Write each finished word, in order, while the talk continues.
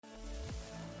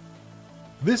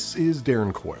This is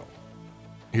Darren Coil.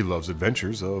 He loves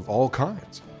adventures of all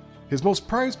kinds. His most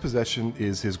prized possession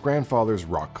is his grandfather's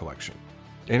rock collection,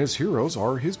 and his heroes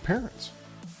are his parents.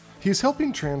 He is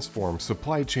helping transform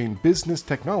supply chain business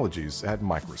technologies at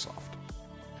Microsoft.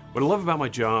 What I love about my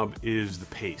job is the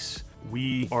pace.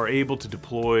 We are able to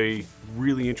deploy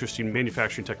really interesting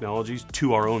manufacturing technologies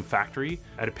to our own factory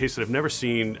at a pace that I've never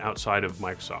seen outside of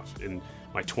Microsoft. In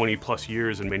my 20 plus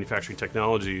years in manufacturing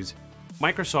technologies,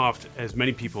 Microsoft, as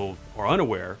many people are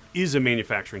unaware, is a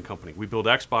manufacturing company. We build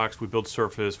Xbox, we build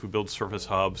Surface, we build Surface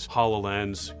Hubs,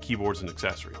 HoloLens, keyboards, and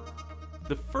accessories.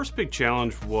 The first big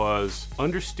challenge was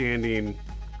understanding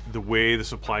the way the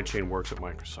supply chain works at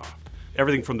Microsoft.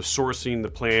 Everything from the sourcing, the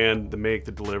plan, the make,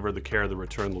 the deliver, the care, the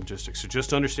return, logistics. So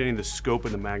just understanding the scope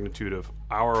and the magnitude of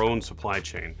our own supply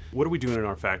chain. What are we doing in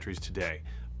our factories today?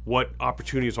 What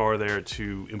opportunities are there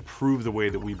to improve the way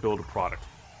that we build a product?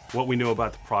 What we know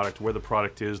about the product, where the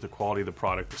product is, the quality of the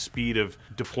product, the speed of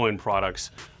deploying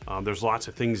products. There's lots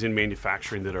of things in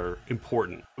manufacturing that are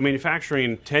important.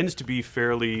 Manufacturing tends to be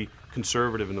fairly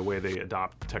conservative in the way they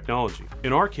adopt technology.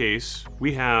 In our case,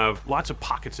 we have lots of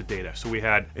pockets of data. So we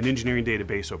had an engineering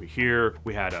database over here,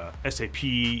 we had a SAP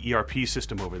ERP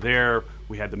system over there,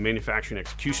 we had the manufacturing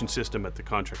execution system at the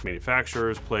contract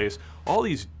manufacturer's place, all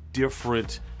these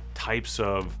different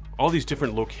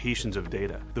locations of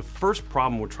data. The first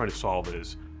problem we're trying to solve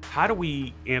is, how do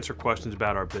we answer questions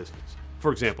about our business?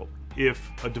 For example,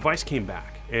 if a device came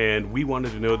back and we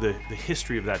wanted to know the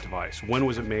history of that device, when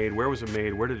was it made, where was it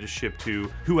made, where did it ship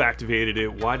to, who activated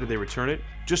it, why did they return it?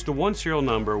 Just the one serial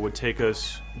number would take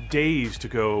us days to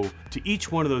go to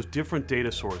each one of those different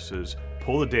data sources,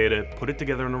 pull the data, put it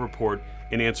together in a report,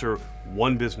 and answer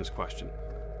one business question.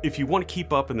 If you want to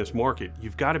keep up in this market,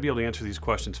 you've got to be able to answer these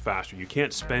questions faster. You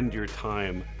can't spend your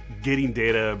time getting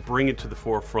data, bring it to the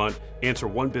forefront, answer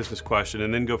one business question,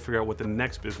 and then go figure out what the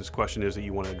next business question is that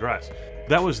you want to address.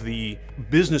 That was the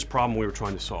business problem we were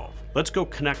trying to solve. Let's go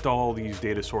connect all these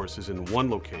data sources in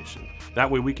one location. That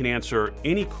way we can answer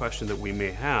any question that we may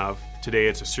have. Today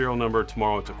it's a serial number,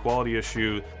 tomorrow it's a quality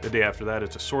issue, the day after that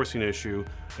it's a sourcing issue,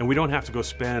 and we don't have to go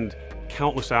spend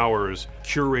countless hours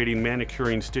curating,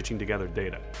 manicuring, stitching together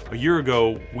data. A year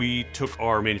ago, we took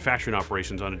our manufacturing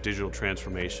operations on a digital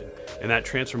transformation. And that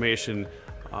transformation,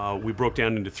 we broke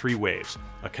down into 3 waves: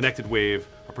 a connected wave,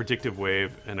 a predictive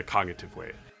wave, and a cognitive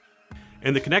wave.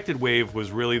 And the connected wave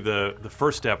was really the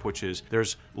first step, which is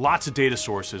there's lots of data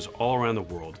sources all around the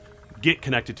world. Get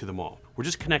connected to them all. We're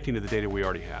just connecting to the data we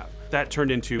already have. That turned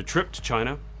into a trip to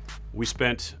China. We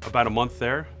spent about a month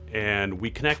there, and we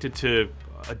connected to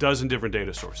a dozen different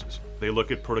data sources. They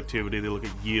look at productivity, they look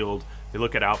at yield, they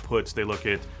look at outputs, they look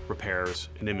at repairs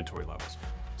and inventory levels.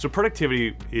 So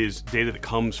productivity is data that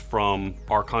comes from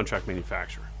our contract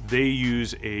manufacturer. They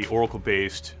use a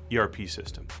Oracle-based ERP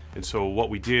system. And so what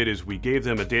we did is we gave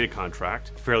them a data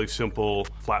contract, fairly simple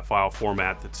flat file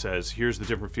format that says, here's the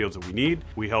different fields that we need.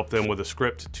 We help them with a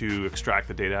script to extract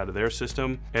the data out of their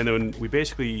system. And then we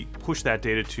basically push that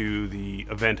data to the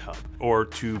Event Hub or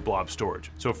to blob storage.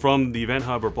 So from the Event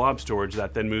Hub or blob storage,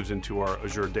 that then moves into our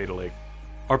Azure Data Lake.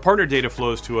 Our partner data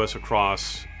flows to us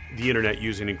across the internet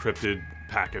using encrypted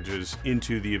packages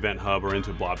into the Event Hub or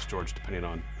into blob storage, depending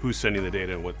on who's sending the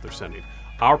data and what they're sending.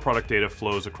 Our product data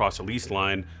flows across a leased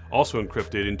line, also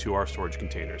encrypted into our storage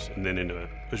containers, and then into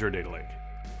Azure Data Lake.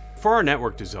 For our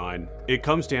network design, it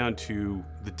comes down to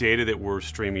the data that we're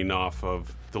streaming off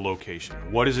of the location.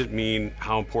 What does it mean?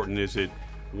 How important is it?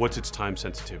 What's its time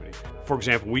sensitivity? For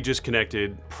example, we just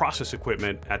connected process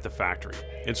equipment at the factory.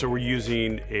 And so we're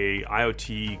using a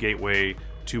IoT gateway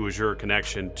to Azure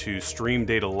connection to stream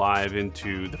data live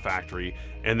into the factory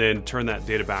and then turn that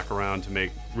data back around to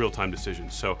make real-time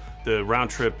decisions. So the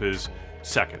round trip is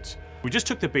seconds. We just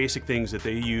took the basic things that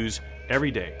they use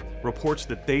every day, reports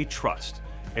that they trust,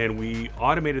 and we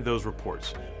automated those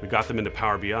reports. We got them into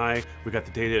Power BI, we got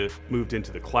the data moved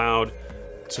into the cloud,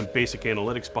 some basic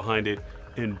analytics behind it,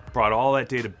 and brought all that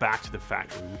data back to the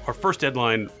factory. Our first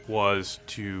deadline was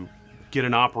to get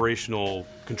an operational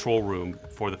control room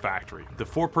for the factory. The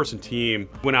 4-person team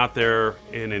went out there,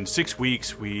 and in 6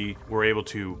 weeks, we were able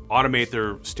to automate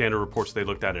their standard reports they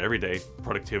looked at every day: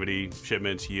 productivity,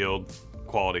 shipments, yield,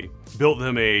 quality. Built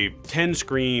them a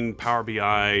 10-screen Power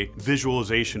BI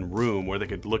visualization room where they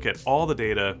could look at all the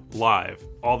data live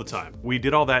all the time. We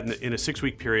did all that in a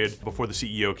 6-week period before the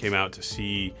CEO came out to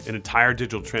see an entire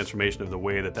digital transformation of the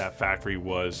way that factory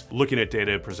was looking at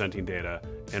data, presenting data,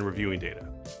 and reviewing data.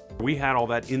 We had all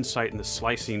that insight and the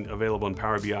slicing available in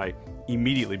Power BI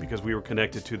immediately because we were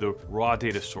connected to the raw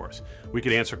data source. We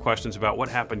could answer questions about what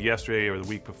happened yesterday or the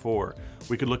week before.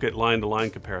 We could look at line-to-line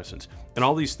comparisons. And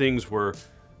all these things were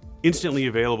instantly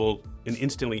available and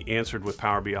instantly answered with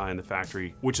Power BI in the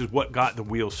factory, which is what got the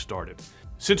wheels started.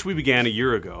 Since we began a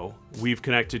year ago, we've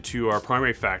connected to our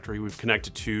primary factory, we've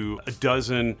connected to a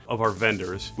dozen of our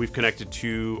vendors, we've connected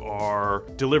to our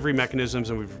delivery mechanisms,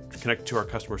 and we've connected to our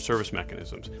customer service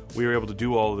mechanisms. We were able to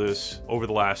do all of this over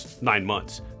the last 9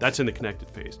 months. That's in the connected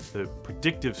phase. The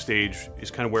predictive stage is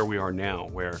kind of where we are now,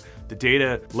 where the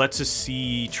data lets us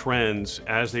see trends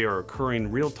as they are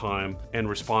occurring real time and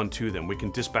respond to them. We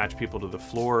can dispatch people to the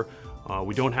floor.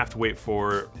 We don't have to wait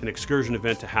for an excursion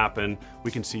event to happen.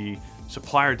 We can see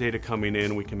supplier data coming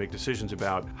in. We can make decisions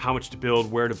about how much to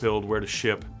build, where to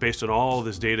ship, based on all of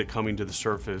this data coming to the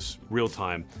surface real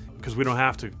time, because we don't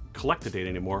have to collect the data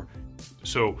anymore.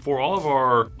 So for all of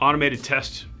our automated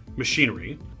test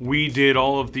machinery, we did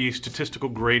all of the statistical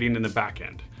grading in the back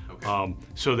end. Okay.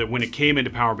 So that when it came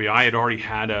into Power BI, it already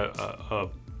had a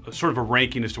sort of a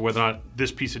ranking as to whether or not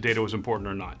this piece of data was important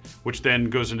or not, which then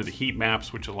goes into the heat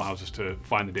maps, which allows us to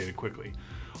find the data quickly.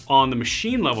 On the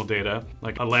machine level data,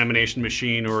 like a lamination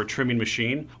machine or a trimming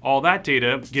machine, all that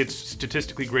data gets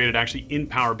statistically graded actually in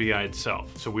Power BI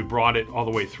itself. So we brought it all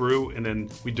the way through, and then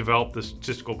we developed the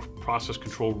statistical process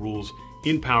control rules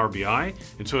in Power BI,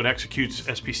 and so it executes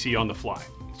SPC on the fly.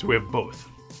 So we have both.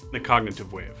 The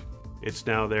cognitive wave. It's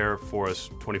now there for us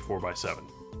 24/7.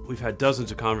 We've had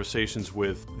dozens of conversations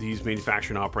with these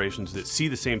manufacturing operations that see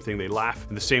the same thing. They laugh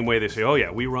in the same way. They say, oh yeah,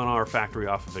 we run our factory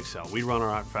off of Excel. We run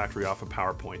our factory off of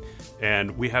PowerPoint.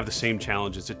 And we have the same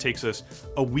challenges. It takes us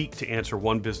a week to answer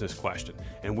one business question.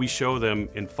 And we show them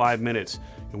in 5 minutes,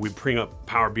 and we bring up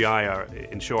Power BI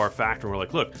and show our factory. And we're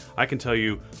like, look, I can tell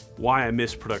you why I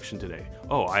missed production today.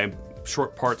 Oh, I am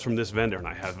short parts from this vendor and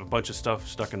I have a bunch of stuff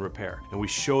stuck in repair. And we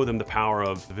show them the power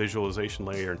of the visualization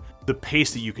layer and the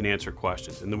pace that you can answer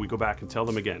questions. And then we go back and tell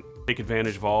them again, take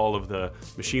advantage of all of the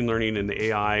machine learning and the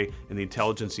AI and the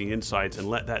intelligence, the insights, and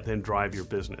let that then drive your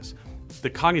business. The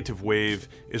cognitive wave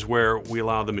is where we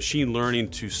allow the machine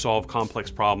learning to solve complex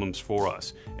problems for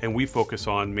us. And we focus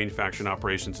on manufacturing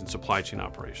operations and supply chain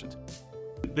operations.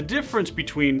 The difference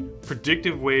between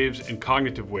predictive waves and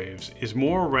cognitive waves is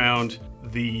more around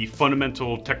the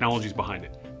fundamental technologies behind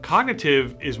it.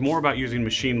 Cognitive is more about using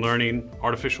machine learning,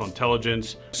 artificial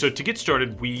intelligence. So to get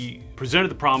started, we presented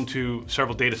the problem to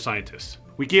several data scientists.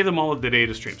 We gave them all of the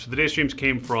data streams. So the data streams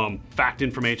came from fact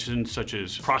information such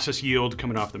as process yield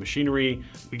coming off the machinery.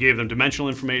 We gave them dimensional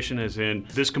information as in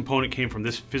this component came from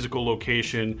this physical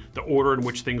location, the order in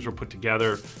which things were put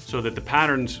together, so that the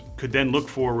patterns could then look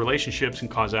for relationships and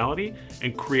causality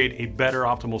and create a better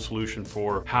optimal solution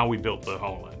for how we built the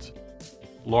HoloLens.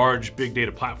 Large big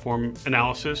data platform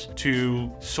analysis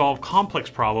to solve complex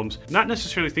problems, not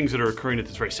necessarily things that are occurring at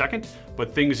this very second,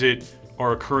 but things that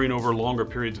are occurring over longer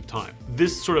periods of time.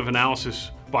 This sort of analysis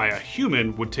by a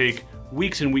human would take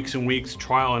weeks and weeks and weeks,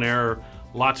 trial and error,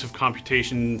 lots of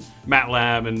computation,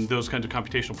 MATLAB, and those kinds of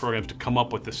computational programs to come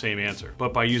up with the same answer.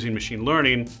 But by using machine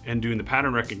learning and doing the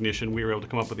pattern recognition, we were able to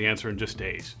come up with the answer in just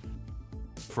days.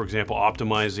 For example,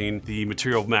 optimizing the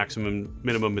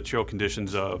minimum material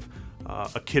conditions of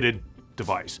a kitted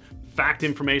device. Fact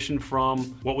information from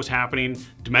what was happening,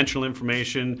 dimensional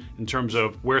information in terms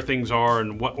of where things are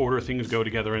and what order things go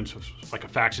together in, so like a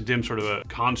facts and dim sort of a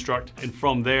construct. And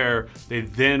from there, they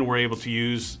then were able to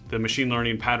use the machine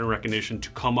learning pattern recognition to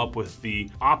come up with the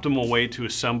optimal way to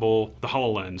assemble the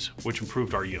HoloLens, which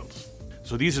improved our yields.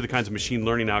 So these are the kinds of machine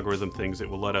learning algorithm things that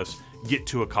will let us get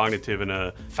to a cognitive in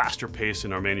a faster pace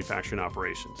in our manufacturing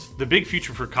operations. The big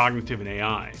future for cognitive and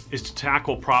AI is to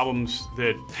tackle problems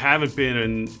that haven't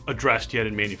been addressed yet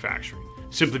in manufacturing,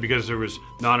 simply because there was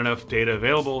not enough data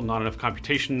available, not enough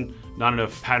computation, not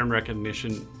enough pattern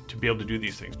recognition to be able to do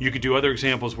these things. You could do other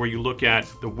examples where you look at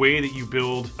the way that you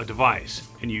build a device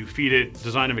and you feed it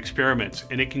design of experiments,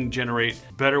 and it can generate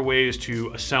better ways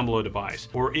to assemble a device,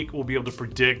 or it will be able to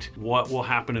predict what will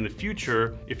happen in the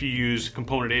future if you use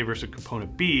component A versus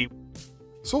component B.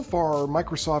 So far,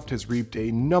 Microsoft has reaped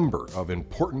a number of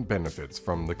important benefits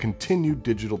from the continued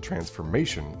digital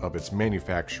transformation of its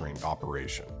manufacturing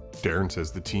operation. Darren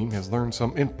says the team has learned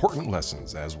some important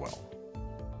lessons as well.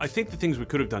 I think the things we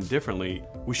could have done differently,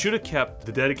 we should have kept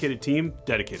the dedicated team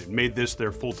dedicated, made this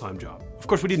their full-time job. Of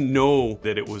course, we didn't know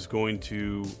that it was going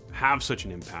to have such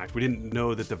an impact. We didn't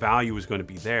know that the value was going to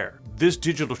be there. This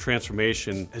digital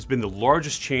transformation has been the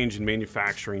largest change in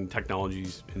manufacturing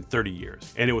technologies in 30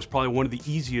 years. And it was probably one of the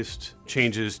easiest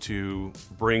changes to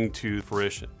bring to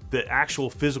fruition. the actual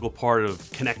physical part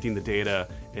of connecting the data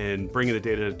and bringing the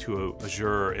data to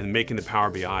Azure and making the Power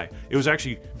BI, it was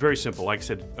actually very simple. Like I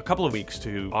said, a couple of weeks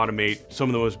to automate some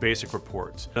of the most basic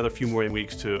reports, another few more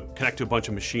weeks to connect to a bunch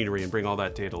of machinery and bring all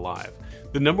that data live.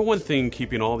 The number one thing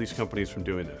keeping all these companies from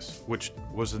doing this, which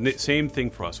was the same thing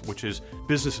for us, which is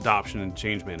business adoption and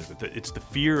change management. It's the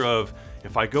fear of,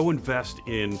 if I go invest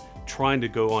in trying to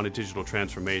go on a digital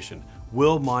transformation,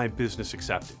 will my business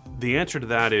accept it? The answer to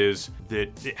that is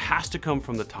that it has to come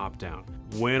from the top down.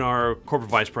 When our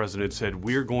corporate vice president said,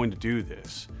 we're going to do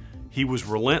this, he was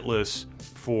relentless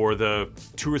for the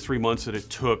 2 or 3 months that it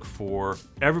took for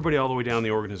everybody all the way down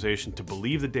the organization to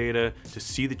believe the data, to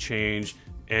see the change,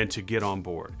 and to get on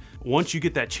board. Once you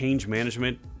get that change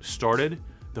management started,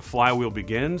 the flywheel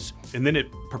begins, and then it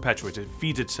perpetuates, it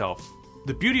feeds itself.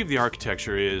 The beauty of the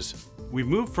architecture is we've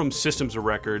moved from systems of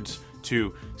records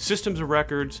to systems of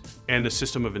records and a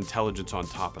system of intelligence on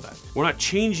top of that. We're not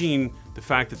changing the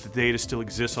fact that the data still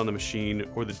exists on the machine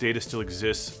or the data still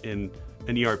exists in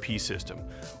an ERP system.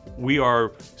 We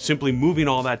are simply moving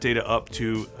all that data up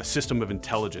to a system of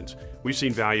intelligence. We've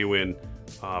seen value in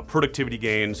productivity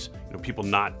gains, people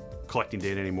not collecting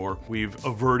data anymore. We've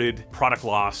averted product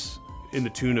loss in the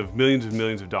tune of millions and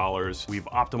millions of dollars. We've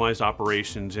optimized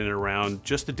operations in and around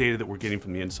just the data that we're getting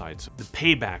from the insights. The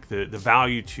payback, the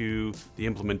value to the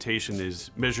implementation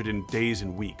is measured in days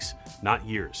and weeks, not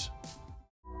years.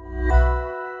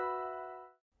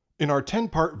 In our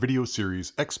 10-part video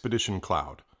series, Expedition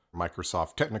Cloud,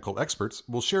 Microsoft technical experts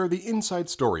will share the inside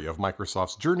story of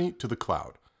Microsoft's journey to the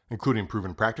cloud, including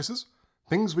proven practices,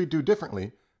 things we do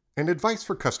differently, and advice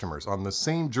for customers on the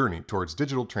same journey towards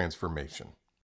digital transformation.